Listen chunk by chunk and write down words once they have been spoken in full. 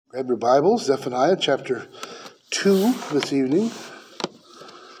Grab your Bibles, Zephaniah chapter 2 this evening.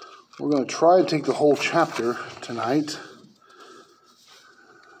 We're going to try to take the whole chapter tonight.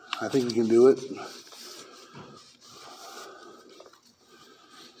 I think we can do it.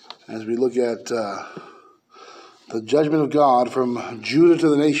 As we look at the judgment of God from Judah to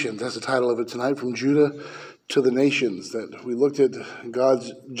the nations. That's the title of it tonight, From Judah to the Nations. That we looked at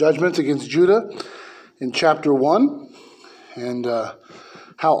God's judgment against Judah in chapter 1. And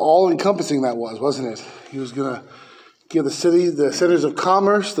how all-encompassing that was, wasn't it? He was going to give the city the centers of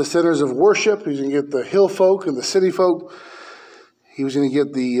commerce, the centers of worship. He was going to get the hill folk and the city folk. He was going to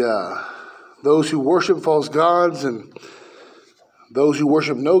get those who worship false gods and those who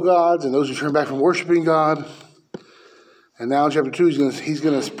worship no gods and those who turn back from worshiping God. And now in chapter 2, he's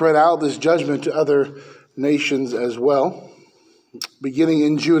going to spread out this judgment to other nations as well, beginning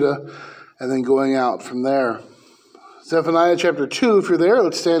in Judah and then going out from there. Zephaniah chapter 2, if you're there,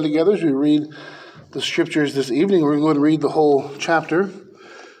 let's stand together as we read the scriptures this evening. We're going to read the whole chapter,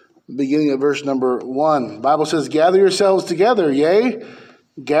 beginning at verse number 1. The Bible says, "Gather yourselves together, yea,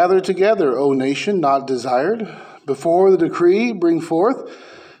 gather together, O nation not desired. Before the decree bring forth,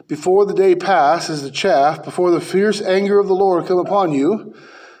 before the day pass as the chaff, before the fierce anger of the Lord come upon you,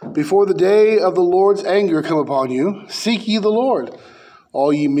 before the day of the Lord's anger come upon you, seek ye the Lord,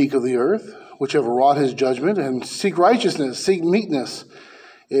 all ye meek of the earth, which have wrought his judgment, and seek righteousness, seek meekness.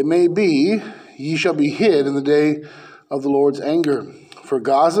 It may be, ye shall be hid in the day of the Lord's anger. For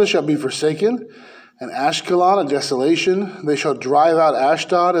Gaza shall be forsaken, and Ashkelon a desolation. They shall drive out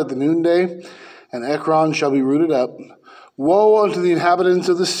Ashdod at the noonday, and Ekron shall be rooted up. Woe unto the inhabitants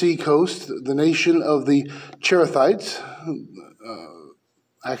of the sea coast, the nation of the Cherethites."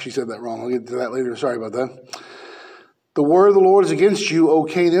 I actually said that wrong. I'll get to that later. Sorry about that. "The word of the Lord is against you, O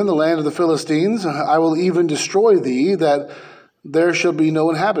Canaan, the land of the Philistines. I will even destroy thee, that there shall be no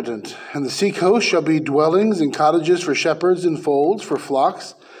inhabitant. And the sea coast shall be dwellings and cottages for shepherds and folds, for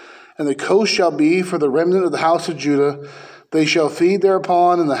flocks. And the coast shall be for the remnant of the house of Judah. They shall feed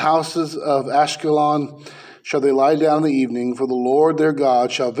thereupon, in the houses of Ashkelon shall they lie down in the evening. For the Lord their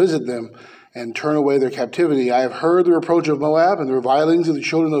God shall visit them, and turn away their captivity. I have heard the reproach of Moab, and the revilings of the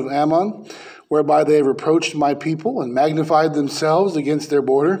children of Ammon, whereby they have reproached my people, and magnified themselves against their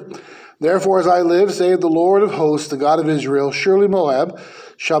border. Therefore, as I live, saith the Lord of hosts, the God of Israel, surely Moab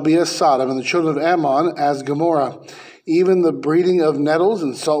shall be as Sodom, and the children of Ammon as Gomorrah. Even the breeding of nettles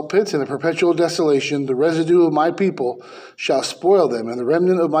and salt pits and a perpetual desolation, the residue of my people shall spoil them, and the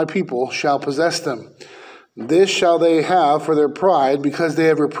remnant of my people shall possess them. This shall they have for their pride, because they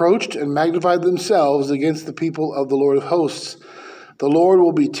have reproached and magnified themselves against the people of the Lord of hosts. The Lord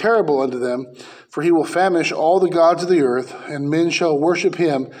will be terrible unto them, for he will famish all the gods of the earth, and men shall worship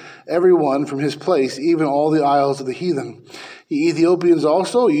him, every one from his place, even all the isles of the heathen. Ye Ethiopians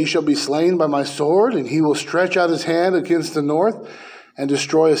also, ye shall be slain by my sword, and he will stretch out his hand against the north, and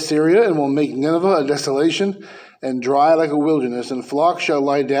destroy Assyria, and will make Nineveh a desolation, and dry like a wilderness, and flocks shall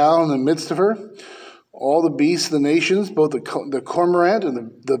lie down in the midst of her. All the beasts of the nations, both the cormorant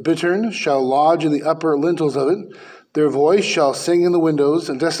and the bittern, shall lodge in the upper lintels of it. Their voice shall sing in the windows,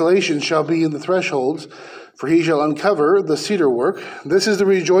 and desolation shall be in the thresholds, for he shall uncover the cedar work. This is the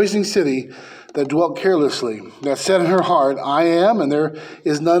rejoicing city that dwelt carelessly, that said in her heart, I am, and there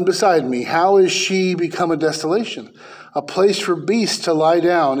is none beside me. How is she become a desolation, a place for beasts to lie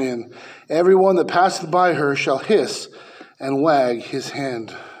down in? Every one that passeth by her shall hiss and wag his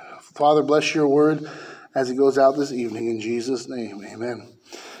hand. Father, bless your word as it goes out this evening. In Jesus' name, amen.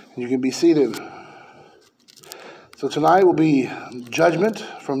 And you can be seated. So tonight will be judgment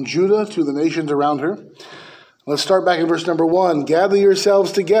from Judah to the nations around her. Let's start back in verse number 1. "Gather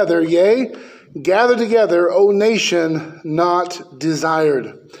yourselves together, yea, gather together, O nation not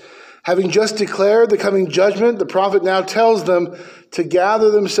desired." Having just declared the coming judgment, the prophet now tells them to gather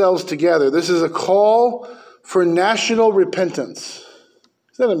themselves together. This is a call for national repentance.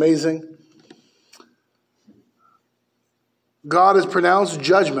 Isn't that amazing? God has pronounced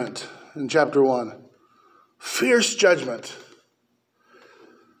judgment in chapter 1. Fierce judgment.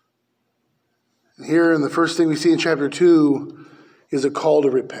 And here, in the first thing we see in chapter 2 is a call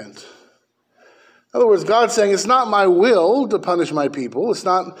to repent. In other words, God's saying, it's not my will to punish my people. It's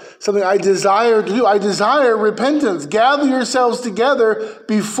not something I desire to do. I desire repentance. Gather yourselves together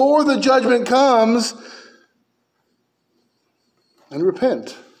before the judgment comes and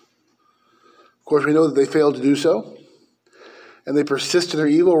repent. Of course, we know that they failed to do so, and they persist in their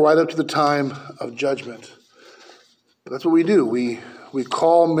evil right up to the time of judgment. But that's what we do. We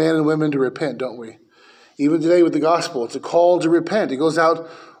call men and women to repent, don't we? Even today with the gospel, it's a call to repent. It goes out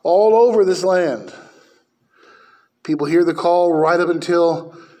all over this land. People hear the call right up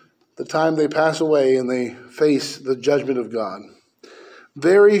until the time they pass away and they face the judgment of God.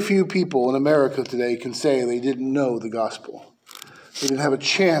 Very few people in America today can say they didn't know the gospel. They didn't have a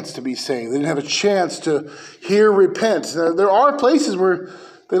chance to be saved. They didn't have a chance to hear repent. Now, there are places where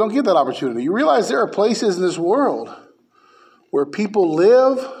they don't get that opportunity. You realize there are places in this world where people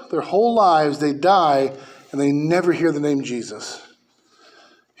live their whole lives, they die, and they never hear the name Jesus.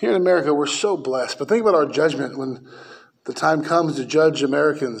 Here in America, we're so blessed. But think about our judgment when the time comes to judge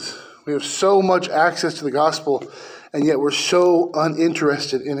Americans. We have so much access to the gospel, and yet we're so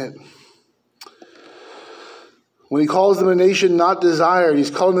uninterested in it. When he calls them a nation not desired, he's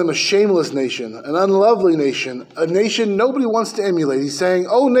calling them a shameless nation, an unlovely nation, a nation nobody wants to emulate. He's saying,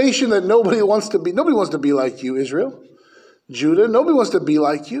 oh, nation that nobody wants to be like you, Israel. Judah, nobody wants to be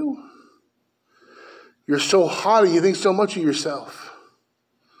like you. You're so haughty, you think so much of yourself.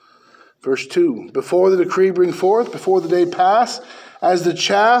 Verse 2, before the decree bring forth, before the day pass, as the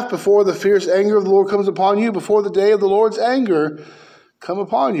chaff before the fierce anger of the Lord comes upon you, before the day of the Lord's anger come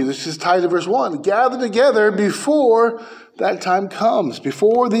upon you. This is tied to verse 1. Gather together before that time comes.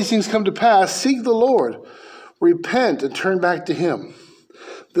 Before these things come to pass, seek the Lord. Repent and turn back to him.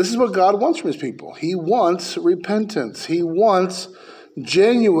 This is what God wants from his people. He wants repentance. He wants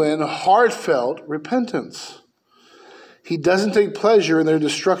genuine, heartfelt repentance. He doesn't take pleasure in their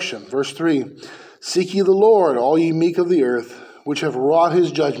destruction. Verse 3, seek ye the Lord, all ye meek of the earth, which have wrought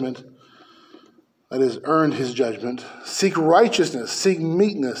his judgment, that is, earned his judgment. Seek righteousness, seek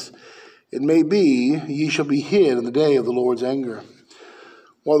meekness. It may be ye shall be hid in the day of the Lord's anger.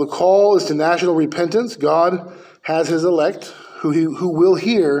 While the call is to national repentance, God has his elect who will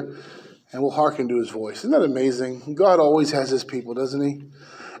hear and will hearken to his voice. Isn't that amazing? God always has his people, doesn't he?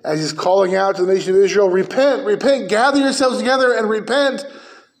 As he's calling out to the nation of Israel, repent, repent, gather yourselves together and repent.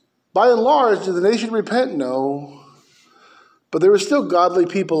 By and large, did the nation repent? No. But there were still godly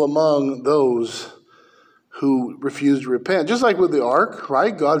people among those who refused to repent. Just like with the ark,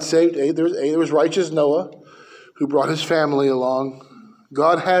 right? God saved there was righteous Noah who brought his family along.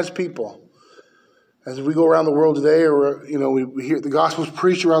 God has people. As we go around the world today, or we hear the gospel's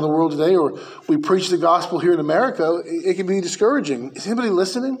preached around the world today, or we preach the gospel here in America, it can be discouraging. Is anybody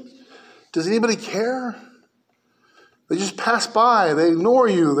listening? Does anybody care? They just pass by. They ignore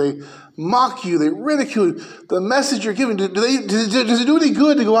you. They mock you. They ridicule you. The message you're giving, does it do any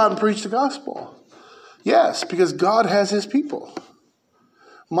good to go out and preach the gospel? Yes, because God has his people.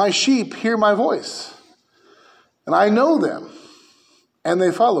 My sheep hear my voice, and I know them, and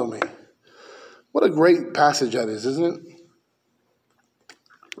they follow me. What a great passage that is, isn't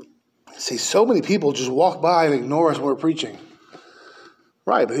it? See, so many people just walk by and ignore us when we're preaching.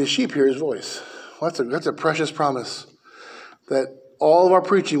 Right, but his sheep hear his voice. Well, that's a precious promise that all of our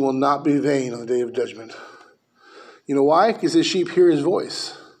preaching will not be vain on the day of judgment. You know why? Because his sheep hear his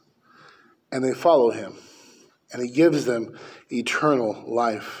voice, and they follow him, and he gives them eternal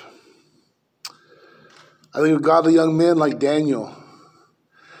life. I think of godly young men like Daniel.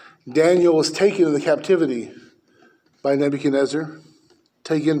 Daniel was taken into captivity by Nebuchadnezzar,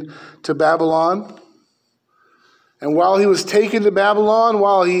 taken to Babylon. And while he was taken to Babylon,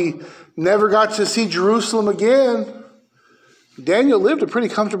 while he never got to see Jerusalem again, Daniel lived a pretty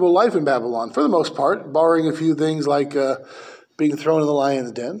comfortable life in Babylon, for the most part, barring a few things like being thrown in the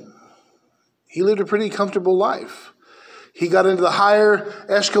lion's den. He lived a pretty comfortable life. He got into the higher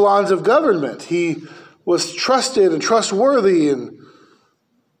echelons of government. He was trusted and trustworthy, and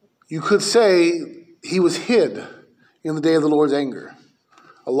you could say he was hid in the day of the Lord's anger.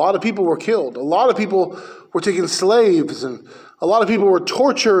 A lot of people were killed. A lot of people were taken slaves, and a lot of people were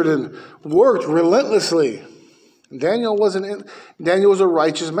tortured and worked relentlessly. Daniel was a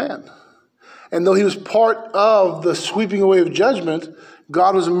righteous man. And though he was part of the sweeping away of judgment,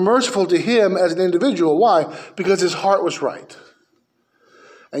 God was merciful to him as an individual. Why? Because his heart was right.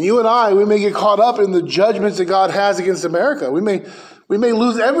 And you and I, we may get caught up in the judgments that God has against America. We may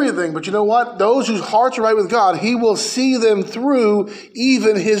lose everything, but you know what? Those whose hearts are right with God, he will see them through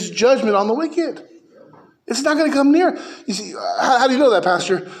even his judgment on the wicked. It's not going to come near. You see, how do you know that,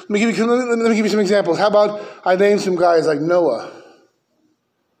 Pastor? Let me give you some examples. How about I name some guys like Noah?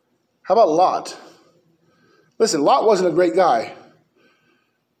 How about Lot? Listen, Lot wasn't a great guy,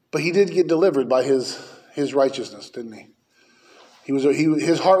 but he did get delivered by his righteousness, didn't he?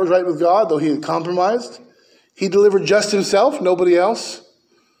 His heart was right with God, though he had compromised. He delivered just himself, nobody else.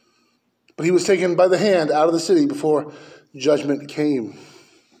 But he was taken by the hand out of the city before judgment came.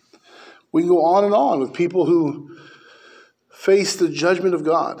 We can go on with people who faced the judgment of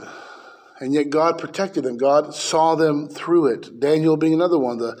God, and yet God protected them. God saw them through it. Daniel being another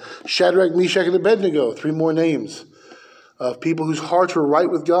one. The Shadrach, Meshach, and Abednego, 3 more names of people whose hearts were right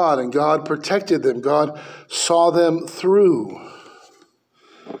with God, and God protected them. God saw them through.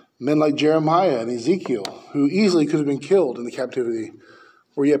 Men like Jeremiah and Ezekiel, who easily could have been killed in the captivity,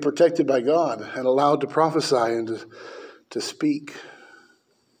 were yet protected by God and allowed to prophesy and to speak.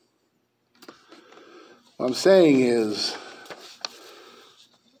 What I'm saying is,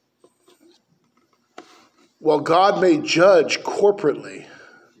 while God may judge corporately,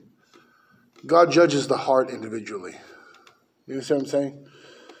 God judges the heart individually. You understand what I'm saying?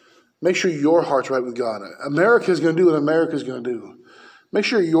 Make sure your heart's right with God. America's going to do what America's going to do. Make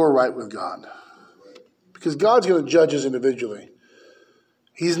sure you're right with God. Because God's going to judge us individually.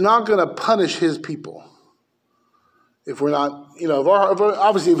 He's not going to punish his people. If we're not,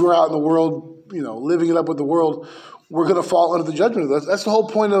 obviously if we're out in the world, living it up with the world, we're going to fall under the judgment. That's the whole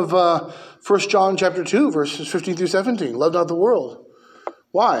point of 1 John chapter 2, verses 15 through 17. Love not the world.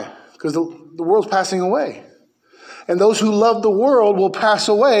 Why? Because the world's passing away. And those who love the world will pass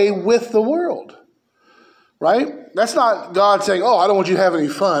away with the world. Right? That's not God saying, I don't want you to have any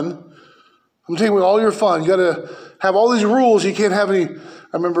fun. I'm taking away all your fun. You got to have all these rules. You can't have any.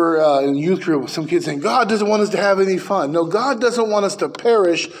 I remember in youth group, some kids saying, God doesn't want us to have any fun. No, God doesn't want us to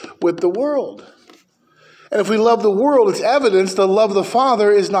perish with the world. And if we love the world, it's evidence the love of the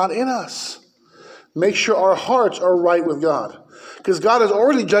Father is not in us. Make sure our hearts are right with God. Because God is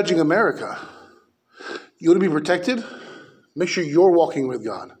already judging America. You want to be protected? Make sure you're walking with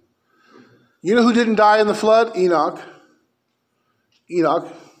God. You know who didn't die in the flood? Enoch. He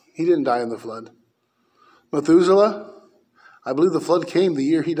didn't die in the flood. Methuselah, I believe the flood came the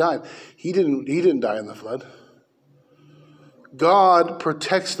year he died. He didn't die in the flood. God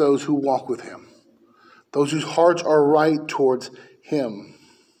protects those who walk with him. Those whose hearts are right towards him.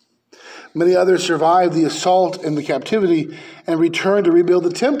 Many others survived the assault and the captivity and returned to rebuild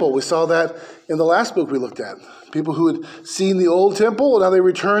the temple. We saw that in the last book we looked at. People who had seen the old temple, and now they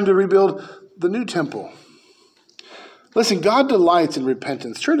returned to rebuild the new temple. Listen, God delights in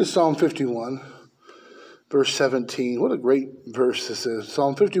repentance. Turn to Psalm 51, verse 17. What a great verse this is.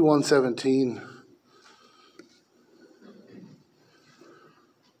 Psalm 51, 17.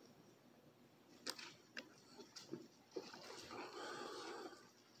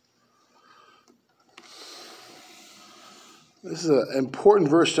 This is an important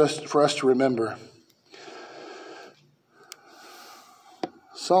verse just for us to remember.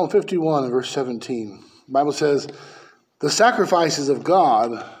 Psalm 51, verse 17. The Bible says, the sacrifices of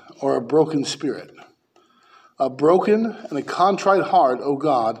God are a broken spirit. A broken and a contrite heart, O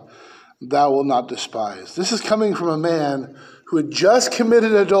God, thou wilt not despise. This is coming from a man who had just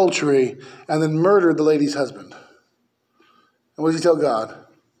committed adultery and then murdered the lady's husband. And what does he tell God?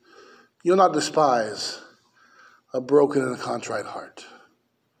 You'll not despise a broken and a contrite heart.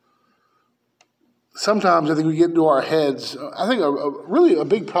 Sometimes I think we get into our heads, I think really a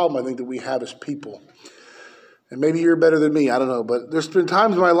big problem I think that we have as people. And maybe you're better than me, I don't know. But there's been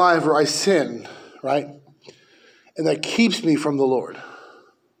times in my life where I sin, right? And that keeps me from the Lord.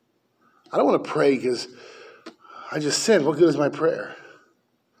 I don't want to pray because I just sinned. What good is my prayer?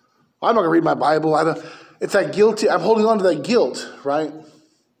 I'm not going to read my Bible. It's that guilty. I'm holding on to that guilt, right?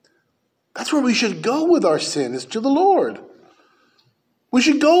 That's where we should go with our sin, is to the Lord. We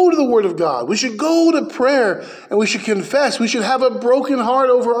should go to the Word of God. We should go to prayer, and we should confess. We should have a broken heart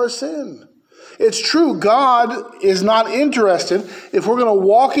over our sin. It's true, God is not interested if we're going to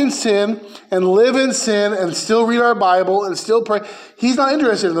walk in sin and live in sin and still read our Bible and still pray. He's not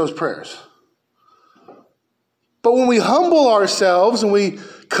interested in those prayers. But when we humble ourselves and we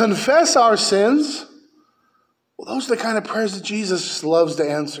confess our sins, well, those are the kind of prayers that Jesus loves to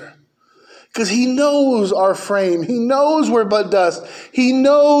answer. Because he knows our frame. He knows we're but dust. He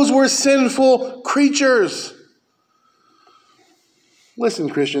knows we're sinful creatures. Listen,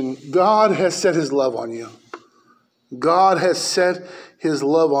 Christian, God has set his love on you. God has set his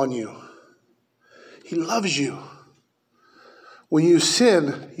love on you. He loves you. When you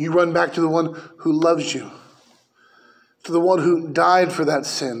sin, you run back to the one who loves you. To the one who died for that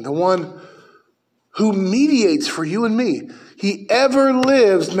sin. The one who mediates for you and me. He ever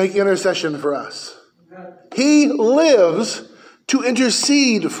lives to make intercession for us. He lives to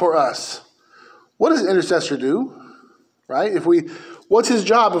intercede for us. What does an intercessor do? Right? What's his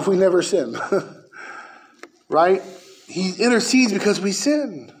job if we never sin? Right? He intercedes because we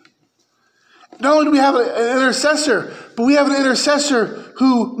sin. Not only do we have an intercessor, but we have an intercessor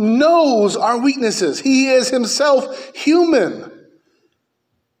who knows our weaknesses. He is himself human.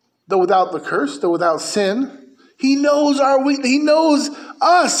 Though without the curse, though without sin, he knows our weakness. He knows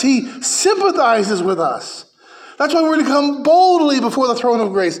us. He sympathizes with us. That's why we're to come boldly before the throne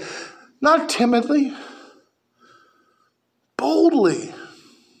of grace. Not timidly. boldly.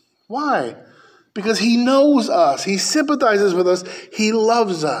 Why? Because he knows us. He sympathizes with us. He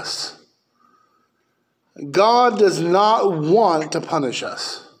loves us. God does not want to punish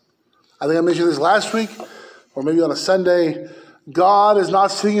us. I think I mentioned this last week, or maybe on a Sunday. God is not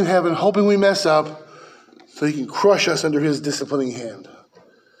sitting in heaven hoping we mess up so he can crush us under his disciplining hand.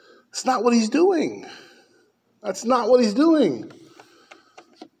 That's not what he's doing. That's not what he's doing.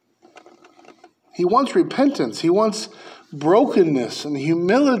 He wants repentance. He wants brokenness and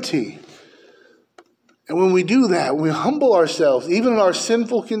humility. And when we do that, when we humble ourselves, even in our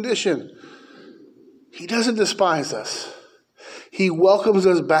sinful condition, he doesn't despise us. He welcomes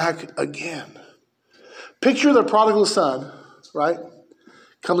us back again. Picture the prodigal son, right?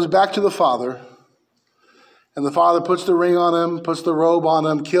 Comes back to the father, and the father puts the ring on him, puts the robe on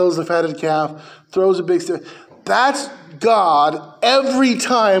him, kills the fatted calf, throws a big stick. That's God every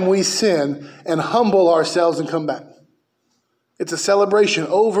time we sin and humble ourselves and come back. It's a celebration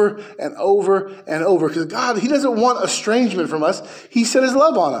over and over and over. Because God, he doesn't want estrangement from us. He set his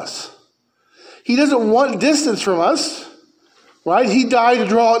love on us. He doesn't want distance from us, right? He died to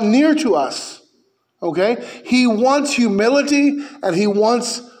draw it near to us, okay? He wants humility and he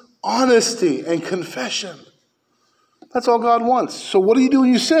wants honesty and confession. That's all God wants. So what do you do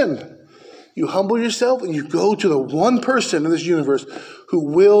when you sin? You humble yourself and you go to the one person in this universe who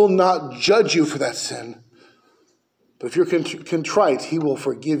will not judge you for that sin. But if you're contrite, he will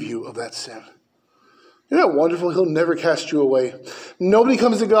forgive you of that sin. Isn't that wonderful? He'll never cast you away. Nobody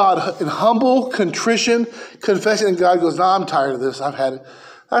comes to God in humble contrition, confession, and God goes, I'm tired of this. I've had it.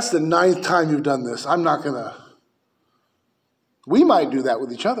 That's the 9th time you've done this. I'm not going to. We might do that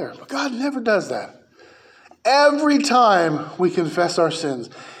with each other, but God never does that. Every time we confess our sins,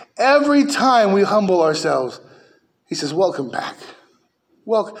 every time we humble ourselves, he says, welcome back.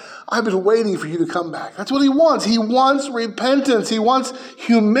 Well, I've been waiting for you to come back. That's what he wants. He wants repentance. He wants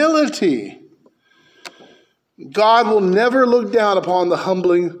humility. God will never look down upon the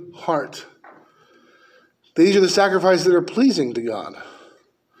humbling heart. These are the sacrifices that are pleasing to God.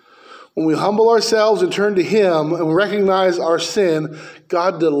 When we humble ourselves and turn to him and we recognize our sin,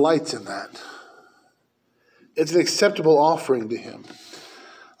 God delights in that. It's an acceptable offering to him.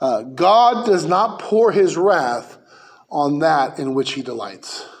 God does not pour his wrath on that in which he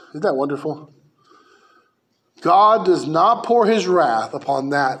delights. Isn't that wonderful? God does not pour his wrath upon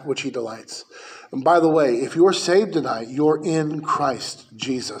that which he delights. And by the way, if you're saved tonight, you're in Christ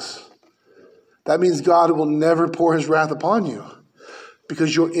Jesus. That means God will never pour his wrath upon you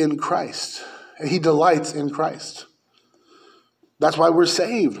because you're in Christ. And he delights in Christ. That's why we're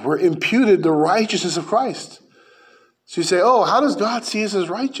saved. We're imputed the righteousness of Christ. So you say, oh, how does God see us as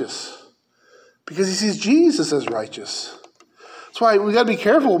righteous? Because he sees Jesus as righteous. That's why we got to be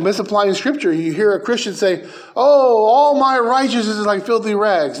careful misapplying Scripture. You hear a Christian say, oh, all my righteousness is like filthy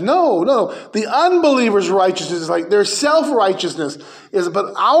rags. No. The unbeliever's righteousness is like their self-righteousness.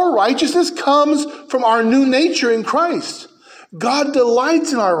 But our righteousness comes from our new nature in Christ. God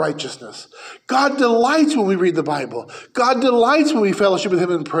delights in our righteousness. God delights when we read the Bible. God delights when we fellowship with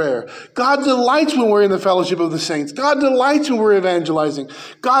him in prayer. God delights when we're in the fellowship of the saints. God delights when we're evangelizing.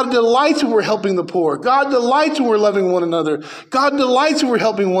 God delights when we're helping the poor. God delights when we're loving one another. God delights when we're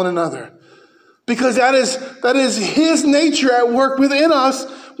helping one another. Because that is his nature at work within us,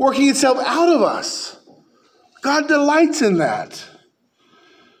 working itself out of us. God delights in that.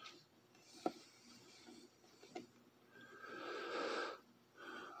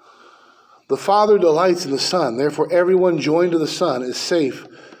 The Father delights in the Son. Therefore, everyone joined to the Son is safe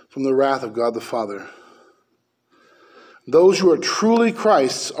from the wrath of God the Father. Those who are truly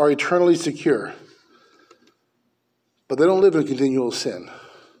Christ's are eternally secure. But they don't live in continual sin.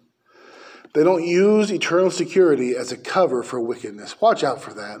 They don't use eternal security as a cover for wickedness. Watch out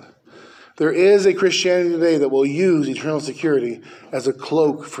for that. There is a Christianity today that will use eternal security as a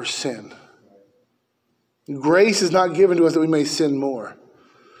cloak for sin. Grace is not given to us that we may sin more.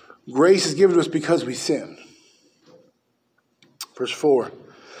 Grace is given to us because we sin. Verse 4.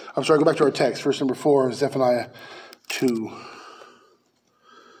 Go back to our text. Verse number 4, Zephaniah 2.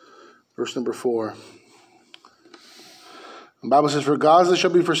 Verse number 4. The Bible says, for Gaza shall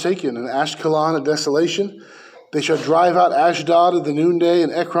be forsaken, and Ashkelon a desolation. They shall drive out Ashdod at the noonday,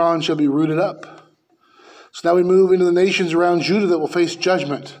 and Ekron shall be rooted up. So now we move into the nations around Judah that will face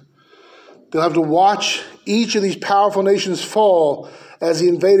judgment. They'll have to watch each of these powerful nations fall as the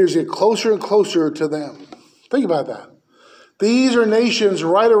invaders get closer and closer to them. Think about that. These are nations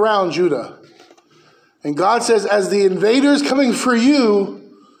right around Judah. And God says, as the invaders coming for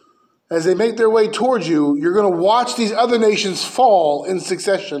you, as they make their way towards you, you're going to watch these other nations fall in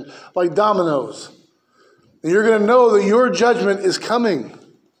succession like dominoes. And you're going to know that your judgment is coming.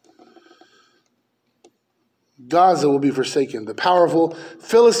 Gaza will be forsaken. The powerful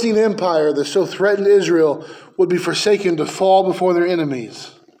Philistine empire that so threatened Israel would be forsaken to fall before their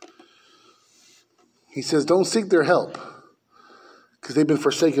enemies. He says, don't seek their help, because they've been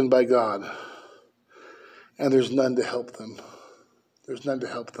forsaken by God. And there's none to help them. There's none to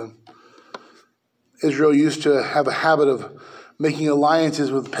help them. Israel used to have a habit of making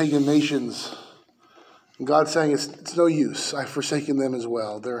alliances with pagan nations. And God's saying, it's no use. I've forsaken them as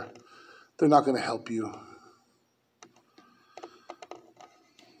well. They're not going to help you.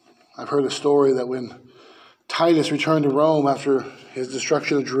 I've heard a story that when Titus returned to Rome after his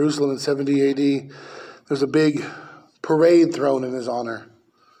destruction of Jerusalem in 70 AD, there's a big parade thrown in his honor.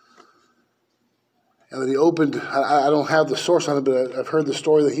 And that he opened, I don't have the source on it, but I've heard the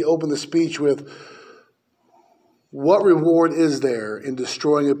story that he opened the speech with, what reward is there in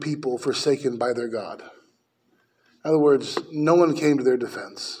destroying a people forsaken by their God? In other words, no one came to their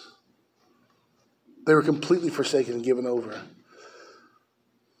defense. They were completely forsaken and given over.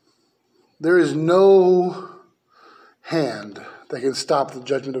 There is no hand that can stop the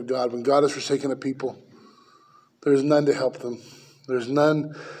judgment of God. When God has forsaken a people, there is none to help them. There's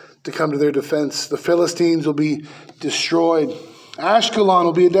none to come to their defense. The Philistines will be destroyed. Ashkelon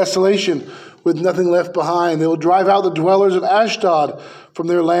will be a desolation with nothing left behind. They will drive out the dwellers of Ashdod from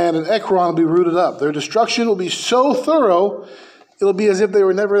their land, and Ekron will be rooted up. Their destruction will be so thorough, it'll be as if they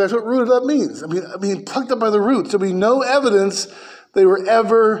were never. That's what rooted up means. I mean, plucked up by the roots. There'll be no evidence they were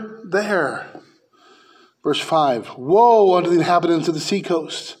ever there. Verse 5, woe unto the inhabitants of the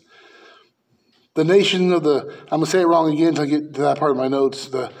seacoast. The nation of I'm going to say it wrong again until I get to that part of my notes.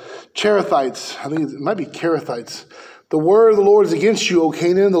 The Cherethites, I think it might be Kerethites. The word of the Lord is against you, O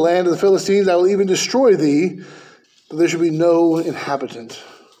Canaan, the land of the Philistines. I will even destroy thee, that there shall be no inhabitant.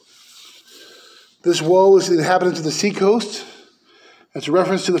 This woe is to the inhabitants of the seacoast. It's a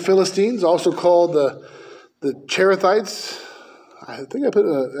reference to the Philistines, also called the Cherethites. I think I put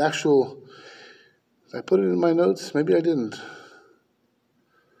an actual, did I put it in my notes? Maybe I didn't.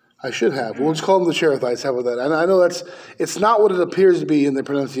 I should have. We'll just call them the Cherethites. How about that? And I know it's not what it appears to be in the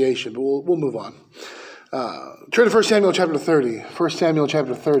pronunciation, but we'll move on. Turn to 1 Samuel chapter 30. 1 Samuel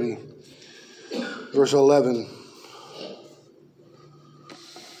chapter 30, verse 11.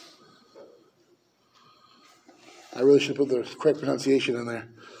 I really should put the correct pronunciation in there.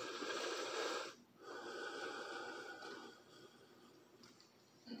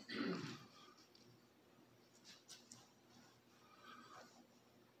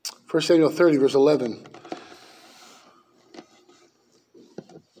 First Samuel 30, verse 11.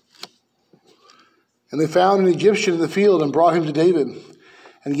 And they found an Egyptian in the field and brought him to David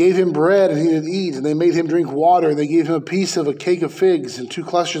and gave him bread and he did eat. And they made him drink water. And they gave him a piece of a cake of figs and 2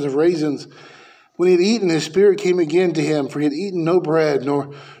 clusters of raisins. When he had eaten, his spirit came again to him, for he had eaten no bread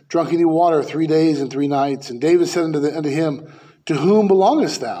nor drunk any water 3 days and 3 nights. And David said unto him, to whom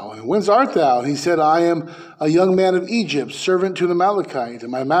belongest thou? And whence art thou? And he said, I am a young man of Egypt, servant to an Amalekite.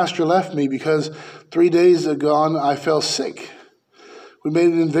 And my master left me because 3 days agone I fell sick. We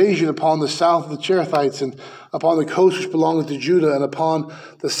made an invasion upon the south of the Cherethites and upon the coast which belongeth to Judah, and upon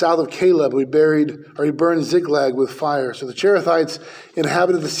the south of Caleb he burned Ziklag with fire. So the Cherethites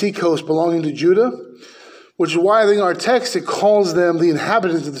inhabited the seacoast belonging to Judah, which is why I think in our text it calls them the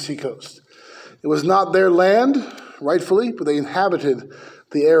inhabitants of the seacoast. It was not their land, rightfully, but they inhabited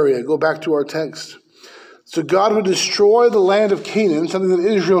the area. Go back to our text. So God would destroy the land of Canaan, something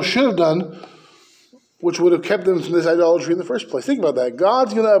that Israel should have done, which would have kept them from this idolatry in the first place. Think about that.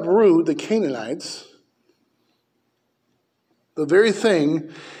 God's going to uproot the Canaanites, the very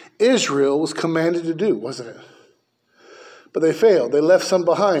thing Israel was commanded to do, wasn't it? But they failed. They left some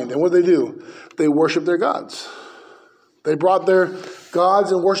behind. And what did they do? They worshiped their gods. They brought their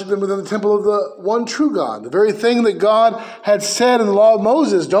gods and worshiped them within the temple of the one true God. The very thing that God had said in the law of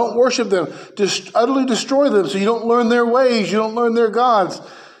Moses, don't worship them, just utterly destroy them so you don't learn their ways, you don't learn their gods.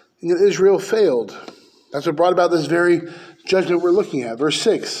 And yet Israel failed. That's what brought about this very judgment we're looking at. Verse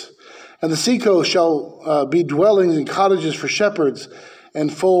 6, and the seacoast shall be dwellings and cottages for shepherds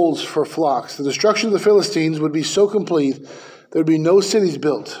and folds for flocks. The destruction of the Philistines would be so complete, there would be no cities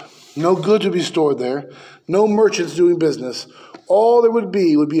built, no goods would be stored there, no merchants doing business. All there would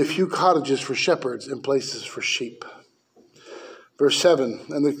be a few cottages for shepherds and places for sheep. Verse 7,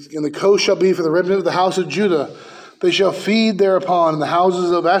 and the coast shall be for the remnant of the house of Judah. They shall feed thereupon. In the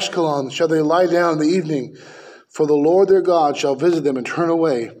houses of Ashkelon shall they lie down in the evening. For the Lord their God shall visit them and turn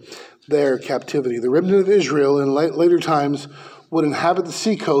away their captivity. The remnant of Israel in later times would inhabit the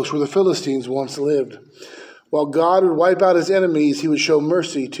seacoast where the Philistines once lived. While God would wipe out his enemies, he would show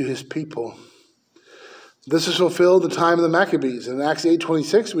mercy to his people. This is fulfilled the time of the Maccabees. In Acts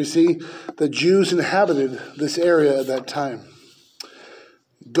 8:26, we see the Jews inhabited this area at that time.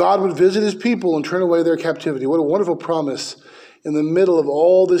 God would visit his people and turn away their captivity. What a wonderful promise in the middle of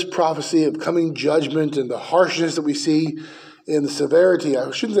all this prophecy of coming judgment and the harshness that we see in the severity, I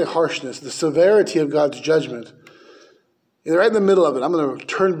shouldn't say harshness, the severity of God's judgment. And right in the middle of it, I'm going to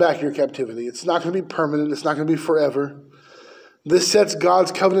turn back your captivity. It's not going to be permanent. It's not going to be forever. This sets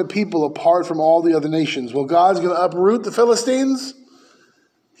God's covenant people apart from all the other nations. Well, God's going to uproot the Philistines.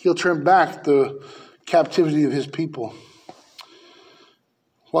 He'll turn back the captivity of his people.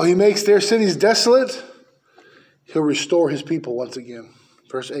 While he makes their cities desolate, he'll restore his people once again.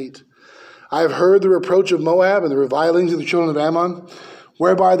 Verse 8. I have heard the reproach of Moab and the revilings of the children of Ammon,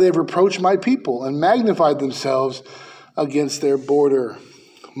 whereby they have reproached my people and magnified themselves against their border.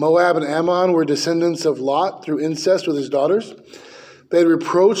 Moab and Ammon were descendants of Lot through incest with his daughters. They had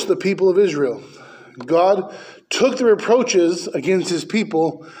reproached the people of Israel. God took the reproaches against his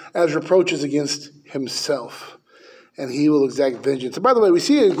people as reproaches against himself, and he will exact vengeance. And by the way, we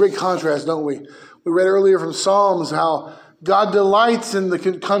see a great contrast, don't we? We read earlier from Psalms how God delights in the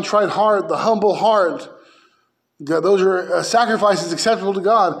contrite heart, the humble heart. Those are sacrifices acceptable to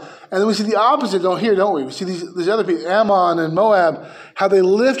God. And then we see the opposite don't we? We see these other people, Ammon and Moab, how they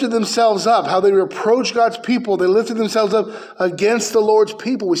lifted themselves up, how they reproached God's people. They lifted themselves up against the Lord's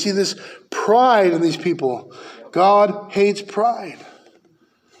people. We see this pride in these people. God hates pride.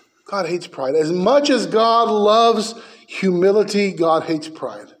 God hates pride. As much as God loves humility, God hates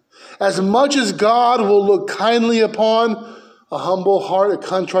pride. As much as God will look kindly upon a humble heart, a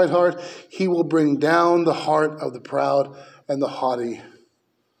contrite heart, he will bring down the heart of the proud and the haughty.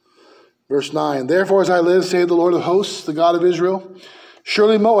 Verse 9, therefore as I live, saith the Lord of hosts, the God of Israel,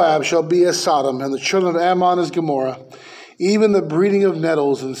 surely Moab shall be as Sodom, and the children of Ammon as Gomorrah, even the breeding of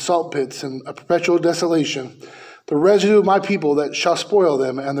nettles and salt pits and a perpetual desolation. The residue of my people that shall spoil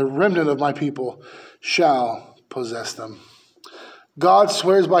them, and the remnant of my people shall possess them. God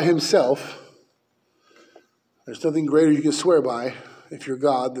swears by himself. There's nothing greater you can swear by if you're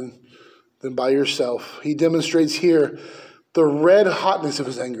God than by yourself. He demonstrates here the red hotness of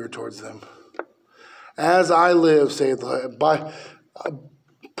his anger towards them. As I live, saith the Lord,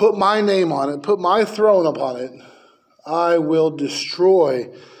 put my name on it, put my throne upon it, I will destroy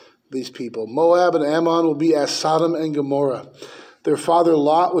these people. Moab and Ammon will be as Sodom and Gomorrah. Their father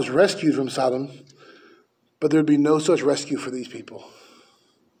Lot was rescued from Sodom, but there would be no such rescue for these people.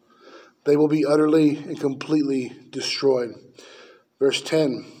 They will be utterly and completely destroyed. Verse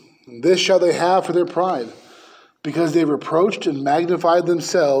 10, this shall they have for their pride, because they reproached and magnified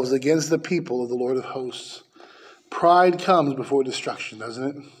themselves against the people of the Lord of hosts. Pride comes before destruction,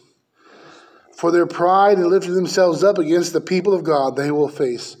 doesn't it? For their pride and lifting themselves up against the people of God, they will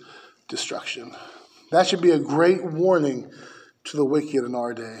face destruction. That should be a great warning to the wicked in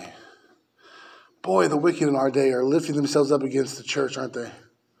our day. Boy, the wicked in our day are lifting themselves up against the church, aren't they?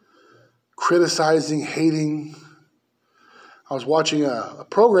 Criticizing, hating. I was watching a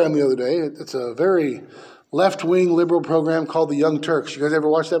program the other day. It's a very left-wing liberal program called The Young Turks. You guys ever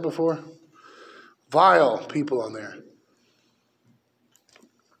watched that before? Vile people on there.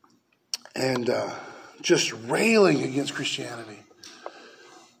 And just railing against Christianity.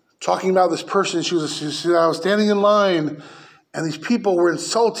 Talking about this person, she said, I was standing in line, and these people were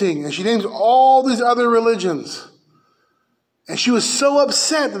insulting, and she names all these other religions. And she was so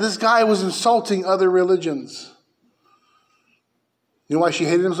upset that this guy was insulting other religions. You know why she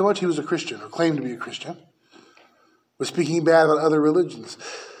hated him so much? He was a Christian, or claimed to be a Christian. Was speaking bad about other religions.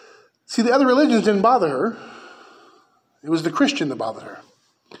 See, the other religions didn't bother her. It was the Christian that bothered her.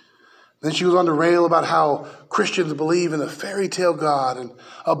 Then she was on the rail about how Christians believe in a fairy tale God and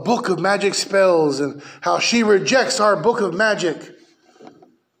a book of magic spells and how she rejects our book of magic.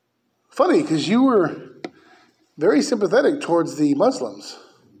 Funny, because you were very sympathetic towards the Muslims.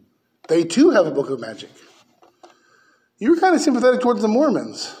 They too have a book of magic. You were kind of sympathetic towards the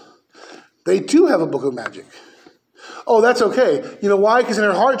Mormons. They too have a book of magic. Oh, that's okay. You know why? Because in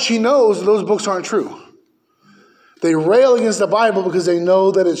her heart she knows those books aren't true. They rail against the Bible because they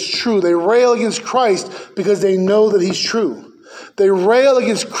know that it's true. They rail against Christ because they know that he's true. They rail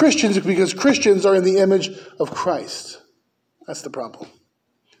against Christians because Christians are in the image of Christ. That's the problem.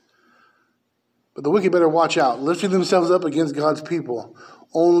 But the wicked better watch out. Lifting themselves up against God's people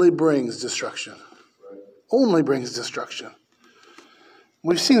only brings destruction. Only brings destruction.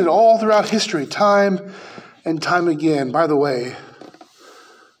 We've seen it all throughout history, time and time again. By the way,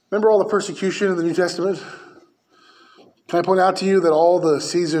 remember all the persecution in the New Testament? Can I point out to you that all the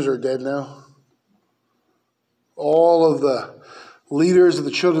Caesars are dead now? All of the leaders of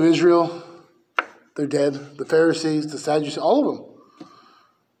the children of Israel, They're dead. The Pharisees, the Sadducees, all of them.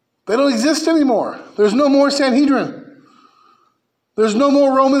 They don't exist anymore. There's no more Sanhedrin. There's no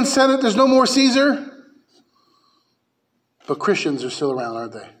more Roman Senate. There's no more Caesar. But Christians are still around,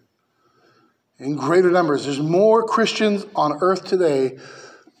 aren't they? In greater numbers. There's more Christians on earth today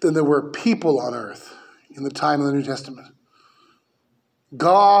than there were people on earth in the time of the New Testament.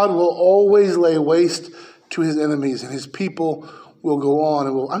 God will always lay waste to his enemies, and his people will go on.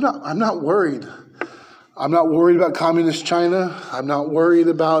 And I'm not worried. I'm not worried about communist China. I'm not worried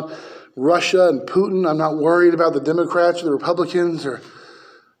about Russia and Putin. I'm not worried about the Democrats or the Republicans or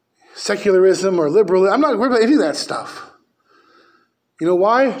secularism or liberalism. I'm not worried about any of that stuff. You know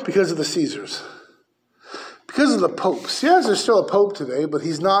why? Because of the Caesars. Because of the popes. Yes, there's still a pope today, but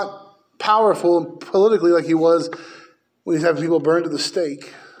he's not powerful politically like he was when he's having people burned at the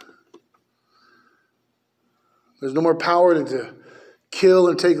stake. There's no more power to kill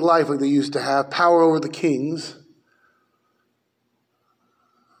and take life like they used to have. Power over the kings.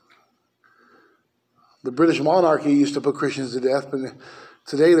 The British monarchy used to put Christians to death, but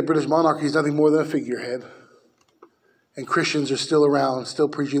today the British monarchy is nothing more than a figurehead. And Christians are still around, still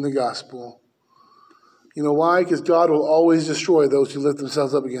preaching the gospel. You know why? Because God will always destroy those who lift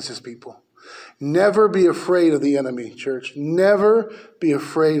themselves up against his people. Never be afraid of the enemy, church. Never be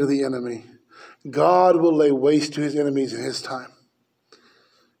afraid of the enemy. God will lay waste to his enemies in his time.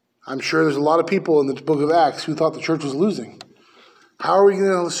 I'm sure there's a lot of people in the book of Acts who thought the church was losing. How are we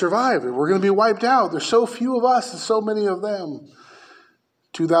going to survive? We're going to be wiped out. There's so few of us and so many of them.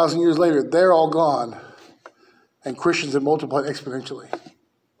 2,000 years later, they're all gone. And Christians have multiplied exponentially.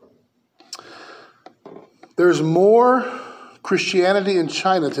 There's more Christianity in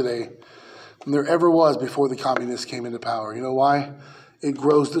China today than there ever was before the communists came into power. You know why? It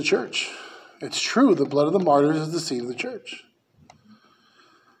grows the church. It's true, the blood of the martyrs is the seed of the church.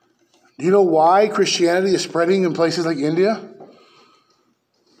 Do you know why Christianity is spreading in places like India,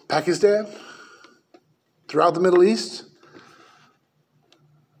 Pakistan, throughout the Middle East?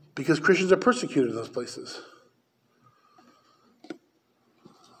 Because Christians are persecuted in those places.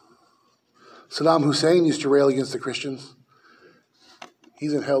 Saddam Hussein used to rail against the Christians.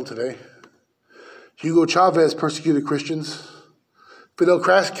 He's in hell today. Hugo Chavez persecuted Christians. Fidel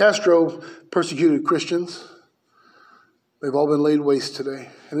Castro persecuted Christians. They've all been laid waste today.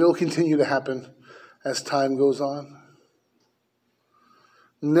 And it will continue to happen as time goes on.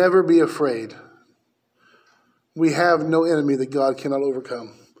 Never be afraid. We have no enemy that God cannot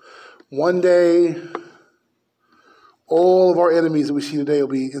overcome. One day, all of our enemies that we see today will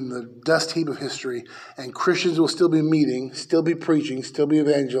be in the dust heap of history, and Christians will still be meeting, still be preaching, still be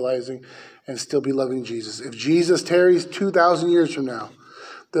evangelizing, and still be loving Jesus. If Jesus tarries 2,000 years from now,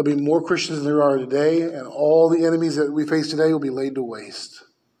 there'll be more Christians than there are today, and all the enemies that we face today will be laid to waste.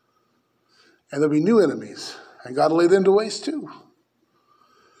 And there'll be new enemies, and God will lay them to waste too.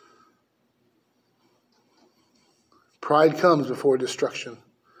 Pride comes before destruction.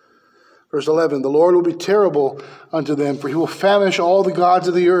 Verse 11, the Lord will be terrible unto them, for he will famish all the gods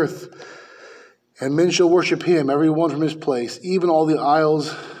of the earth, and men shall worship him, every one from his place, even all the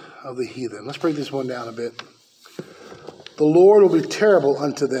isles of the heathen. Let's break this one down a bit. The Lord will be terrible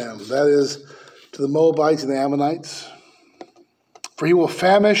unto them, that is, to the Moabites and the Ammonites, for he will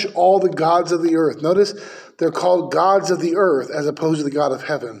famish all the gods of the earth. Notice they're called gods of the earth as opposed to the God of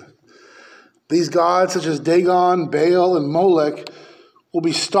heaven. These gods, such as Dagon, Baal, and Molech, will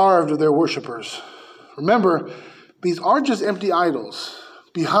be starved of their worshipers. Remember, these aren't just empty idols.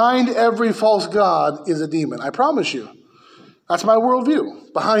 Behind every false god is a demon. I promise you. That's my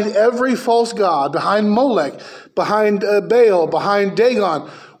worldview. Behind every false god, behind Molech, behind Baal, behind Dagon,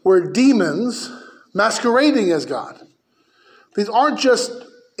 were demons masquerading as God. These aren't just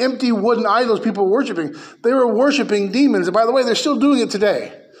empty wooden idols people were worshiping. They were worshiping demons. And by the way, they're still doing it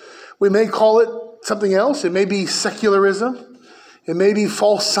today. We may call it something else. It may be secularism. It may be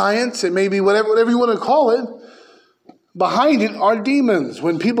false science. It may be whatever you want to call it. Behind it are demons.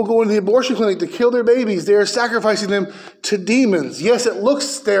 When people go into the abortion clinic to kill their babies, they are sacrificing them to demons. Yes, it looks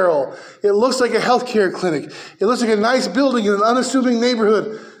sterile. It looks like a healthcare clinic. It looks like a nice building in an unassuming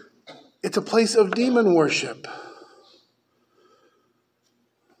neighborhood. It's a place of demon worship.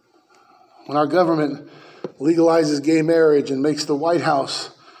 When our government legalizes gay marriage and makes the White House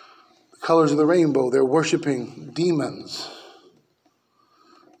the colors of the rainbow, they're worshiping demons.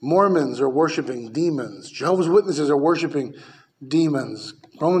 Mormons are worshiping demons. Jehovah's Witnesses are worshiping demons.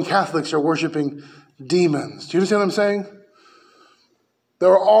 Roman Catholics are worshiping demons. Do you understand what I'm saying?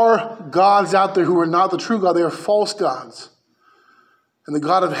 There are gods out there who are not the true God. They are false gods. And the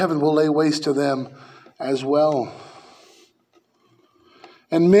God of heaven will lay waste to them as well.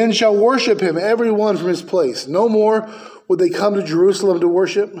 And men shall worship him, every one from his place. No more would they come to Jerusalem to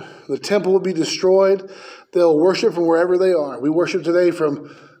worship. The temple will be destroyed. They'll worship from wherever they are. We worship today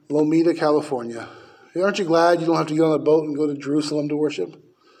from Lomita, California. Aren't you glad you don't have to get on a boat and go to Jerusalem to worship?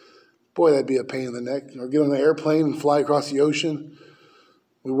 Boy, that'd be a pain in the neck. Or get on an airplane and fly across the ocean.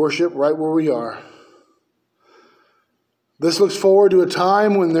 We worship right where we are. This looks forward to a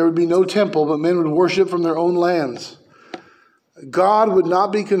time when there would be no temple, but men would worship from their own lands. God would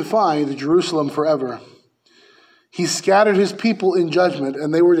not be confined to Jerusalem forever. He scattered his people in judgment,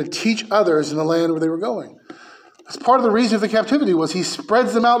 and they were to teach others in the land where they were going. That's part of the reason for the captivity was he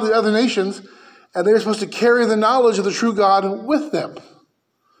spreads them out to the other nations, and they were supposed to carry the knowledge of the true God with them.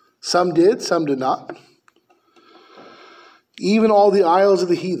 Some did, some did not. Even all the isles of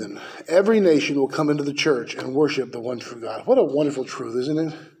the heathen, every nation will come into the church and worship the one true God. What a wonderful truth, isn't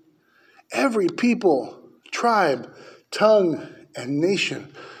it? Every people, tribe, tongue, and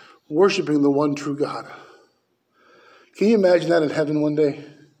nation worshiping the one true God. Can you imagine that in heaven one day?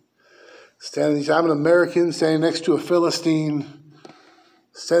 I'm an American standing next to a Philistine,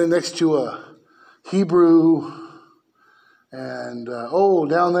 standing next to a Hebrew, and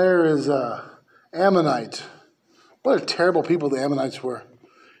down there is Ammonite. What a terrible people the Ammonites were.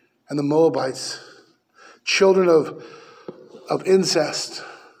 And the Moabites, children of incest,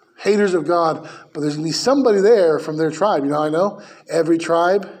 haters of God, but there's going to be somebody there from their tribe. You know how I know? Every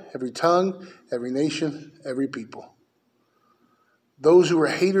tribe, every tongue, every nation, every people. Those who are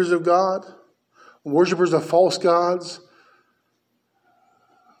haters of God, worshipers of false gods,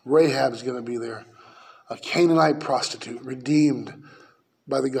 Rahab's going to be there, a Canaanite prostitute, redeemed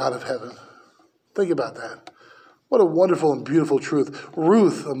by the God of heaven. Think about that. What a wonderful and beautiful truth.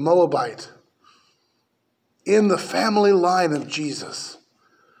 Ruth, a Moabite, in the family line of Jesus,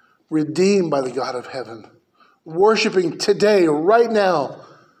 redeemed by the God of heaven, worshiping today, right now,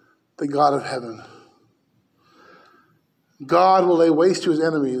 the God of heaven. God will lay waste to his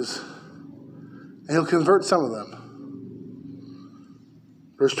enemies, and he'll convert some of them.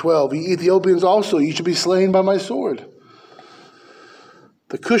 Verse 12, ye Ethiopians also, ye shall be slain by my sword.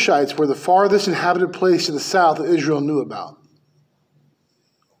 The Cushites were the farthest inhabited place to the south that Israel knew about.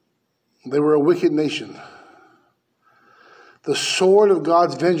 They were a wicked nation. The sword of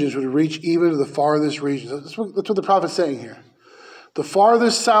God's vengeance would reach even to the farthest regions. That's what the prophet's saying here. The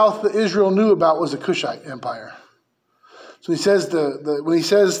farthest south that Israel knew about was the Cushite Empire. So he says when he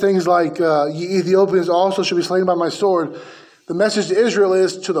says things like, ye Ethiopians also shall be slain by my sword, the message to Israel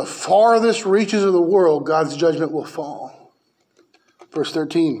is, to the farthest reaches of the world, God's judgment will fall. Verse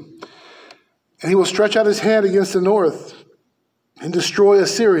 13, and he will stretch out his hand against the north and destroy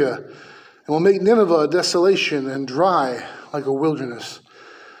Assyria, and will make Nineveh a desolation and dry like a wilderness.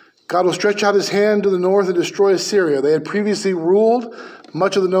 God will stretch out his hand to the north and destroy Assyria. They had previously ruled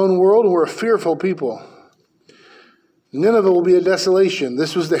much of the known world and were a fearful people. Nineveh will be a desolation.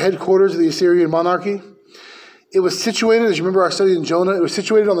 This was the headquarters of the Assyrian monarchy. It was situated, as you remember our study in Jonah, it was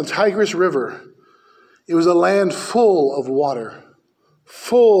situated on the Tigris River. It was a land full of water,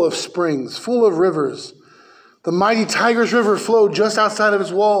 full of springs, full of rivers. The mighty Tigris River flowed just outside of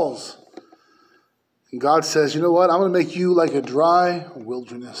its walls. And God says, you know what? I'm going to make you like a dry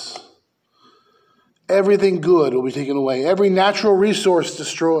wilderness. Everything good will be taken away. Every natural resource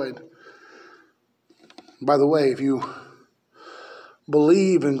destroyed. By the way, if you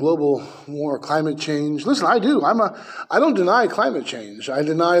believe in global war, climate change, listen, I do. I don't deny climate change. I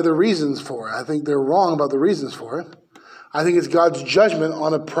deny the reasons for it. I think they're wrong about the reasons for it. I think it's God's judgment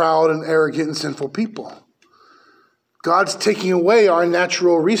on a proud and arrogant and sinful people. God's taking away our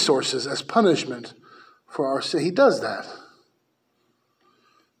natural resources as punishment for our sin. He does that.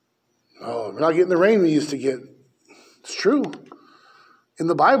 Oh, we're not getting the rain we used to get. It's true. In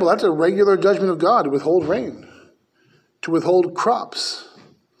the Bible, that's a regular judgment of God to withhold rain, to withhold crops.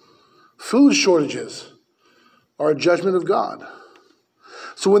 Food shortages are a judgment of God.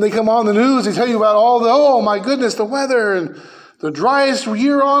 So when they come on the news, they tell you about oh my goodness, the weather and the driest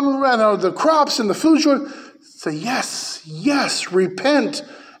year on, and the crops and the food shortage. Say, yes, repent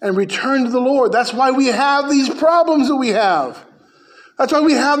and return to the Lord. That's why we have these problems that we have. That's why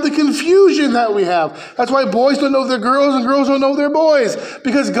we have the confusion that we have. That's why boys don't know their girls and girls don't know their boys.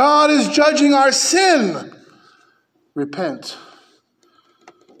 Because God is judging our sin. Repent.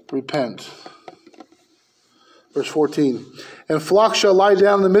 Repent. Verse 14. And flocks shall lie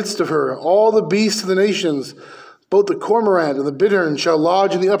down in the midst of her. All the beasts of the nations, both the cormorant and the bittern, shall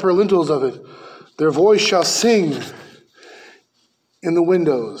lodge in the upper lintels of it. Their voice shall sing in the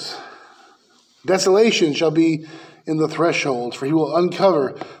windows. Desolation shall be in the thresholds, for he will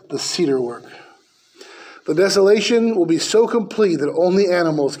uncover the cedar work. The desolation will be so complete that only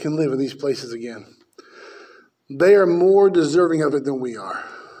animals can live in these places again. They are more deserving of it than we are.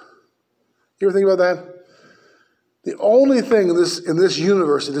 You ever think about that? The only thing in this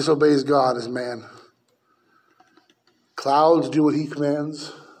universe that disobeys God is man. Clouds do what he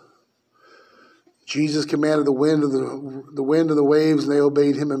commands. Jesus commanded the wind and the waves, and they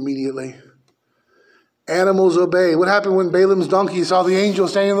obeyed him immediately. Animals obey. What happened when Balaam's donkey saw the angel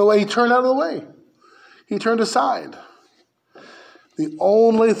standing in the way? He turned out of the way. He turned aside. The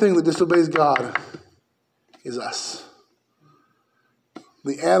only thing that disobeys God is us.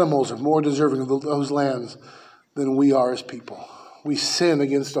 The animals are more deserving of those lands than we are as people. We sin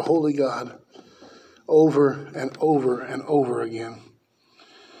against a holy God over and over and over again.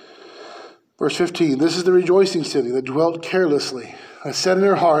 Verse 15, this is the rejoicing city that dwelt carelessly. I said in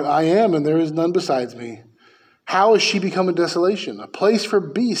her heart, I am, and there is none besides me. How has she become a desolation, a place for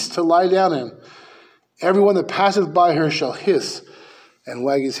beasts to lie down in? Everyone that passeth by her shall hiss and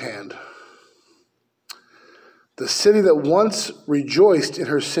wag his hand. The city that once rejoiced in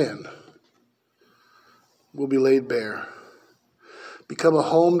her sin will be laid bare, become a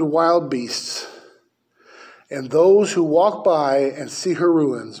home to wild beasts, and those who walk by and see her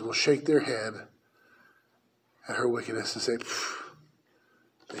ruins will shake their head at her wickedness and say,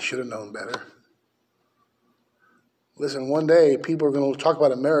 they should have known better. Listen, one day people are going to talk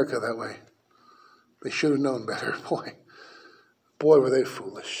about America that way. They should have known better. Boy, were they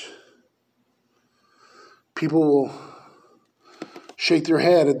foolish. People will shake their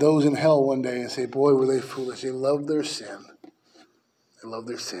head at those in hell one day and say, boy, were they foolish. They loved their sin. They loved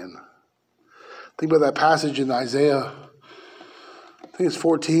their sin. Think about that passage in Isaiah, I think it's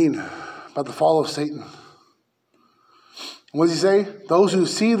 14, about the fall of Satan. What does he say? Those who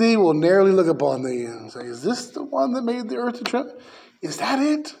see thee will narrowly look upon thee and say, is this the one that made the earth to tremble? Is that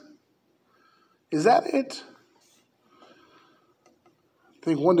it? Is that it? I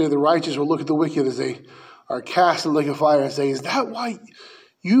think one day the righteous will look at the wicked as they are cast in the lake of fire and say, is that why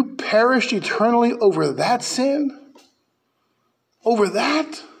you perished eternally over that sin? Over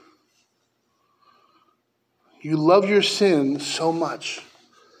that? You love your sin so much.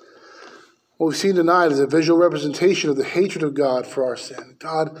 What we've seen tonight is a visual representation of the hatred of God for our sin.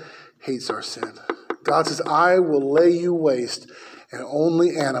 God hates our sin. God says, I will lay you waste, and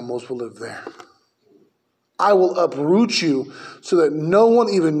only animals will live there. I will uproot you so that no one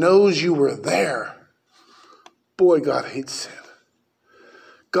even knows you were there. Boy, God hates sin.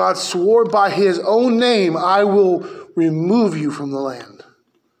 God swore by his own name, I will remove you from the land.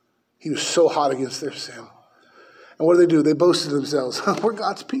 He was so hot against their sin. And what do? They boasted themselves. We're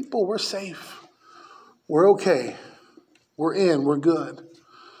God's people. We're safe. We're okay. We're in. We're good.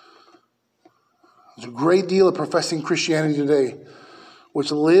 There's a great deal of professing Christianity today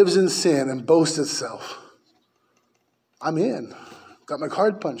which lives in sin and boasts itself. I'm in. Got my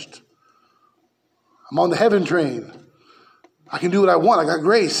card punched. I'm on the heaven train. I can do what I want. I got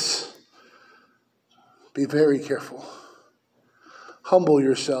grace. Be very careful. Humble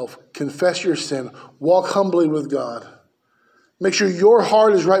yourself. Confess your sin. Walk humbly with God. Make sure your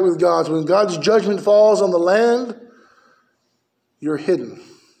heart is right with God's. When God's judgment falls on the land, you're hidden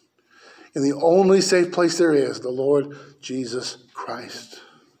in the only safe place there is, the Lord Jesus Christ.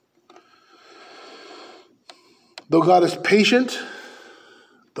 Though God is patient,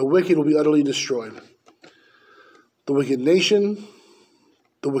 the wicked will be utterly destroyed. The wicked nation,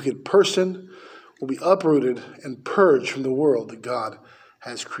 the wicked person will be uprooted and purged from the world that God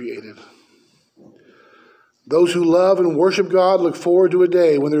has created. Those who love and worship God look forward to a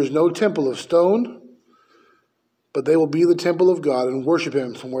day when there is no temple of stone, but they will be the temple of God and worship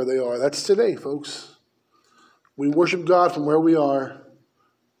him from where they are. That's today, folks. We worship God from where we are.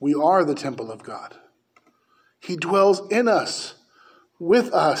 We are the temple of God. He dwells in us,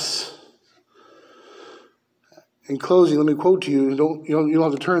 with us. In closing, let me quote to you. You don't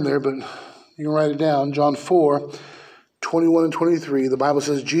have to turn there, but you can write it down. John 4, 21 and 23. The Bible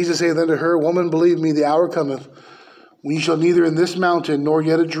says, Jesus saith unto her, Woman, believe me, the hour cometh, when ye shall neither in this mountain nor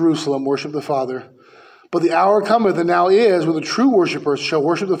yet at Jerusalem worship the Father. But the hour cometh, and now is, when the true worshipers shall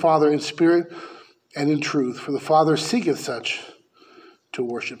worship the Father in spirit and in truth. For the Father seeketh such to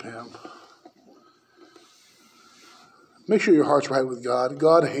worship him. Make sure your heart's right with God.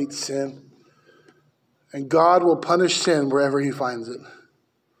 God hates sin. And God will punish sin wherever he finds it.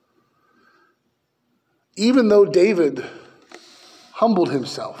 Even though David humbled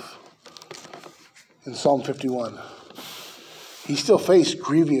himself in Psalm 51, he still faced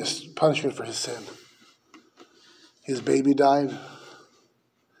grievous punishment for his sin. His baby died.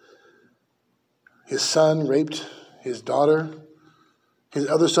 His son raped his daughter. His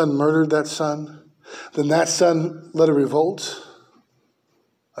other son murdered that son. Then that son led a revolt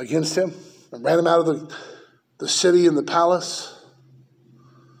against him and ran him out of the city and the palace.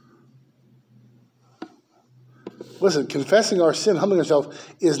 Listen, confessing our sin, humbling ourselves,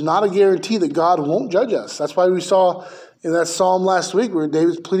 is not a guarantee that God won't judge us. That's why we saw in that psalm last week where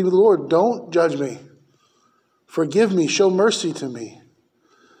David's pleading with the Lord, don't judge me. Forgive me. Show mercy to me.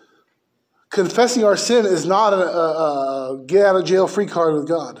 Confessing our sin is not a get-out-of-jail-free card with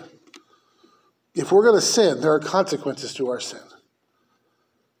God. If we're going to sin, there are consequences to our sin.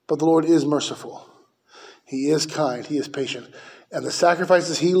 But the Lord is merciful. He is kind. He is patient. And the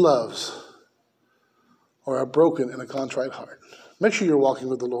sacrifices he loves are a broken and a contrite heart. Make sure you're walking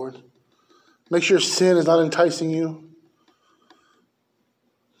with the Lord. Make sure sin is not enticing you.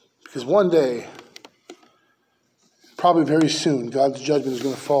 Because one day, probably very soon, God's judgment is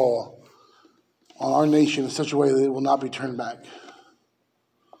going to fall on our nation in such a way that it will not be turned back.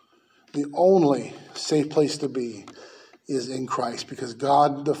 The only safe place to be is in Christ, because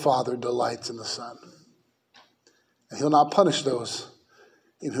God the Father delights in the Son. And he'll not punish those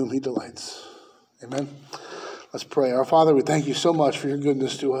in whom he delights. Amen. Let's pray. Our Father, we thank you so much for your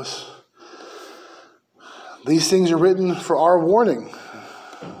goodness to us. These things are written for our warning,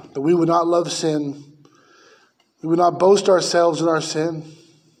 that we would not love sin. We would not boast ourselves in our sin,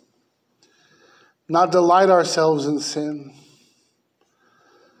 not delight ourselves in sin.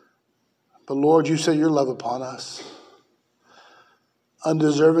 But Lord, you set your love upon us,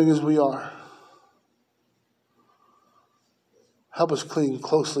 undeserving as we are. Help us cling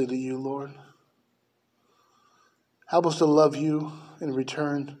closely to you, Lord. Help us to love you in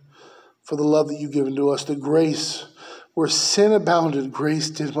return for the love that you've given to us, the grace. Where sin abounded, grace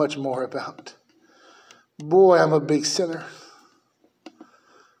did much more abound. Boy, I'm a big sinner.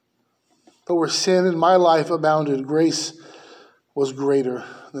 But where sin in my life abounded, grace was greater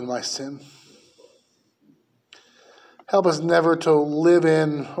than my sin. Help us never to live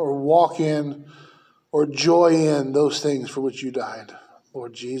in or walk in or joy in those things for which you died.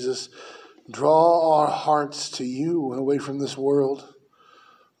 Lord Jesus, draw our hearts to you and away from this world,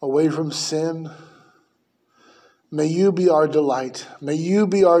 away from sin. May you be our delight. May you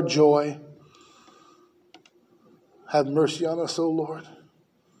be our joy. Have mercy on us, O Lord,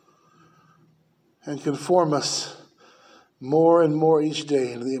 and conform us more and more each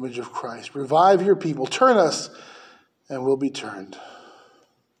day into the image of Christ. Revive your people. Turn us, and we'll be turned.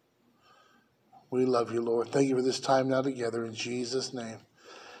 We love you, Lord. Thank you for this time now together. In Jesus' name,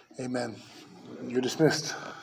 amen. You're dismissed.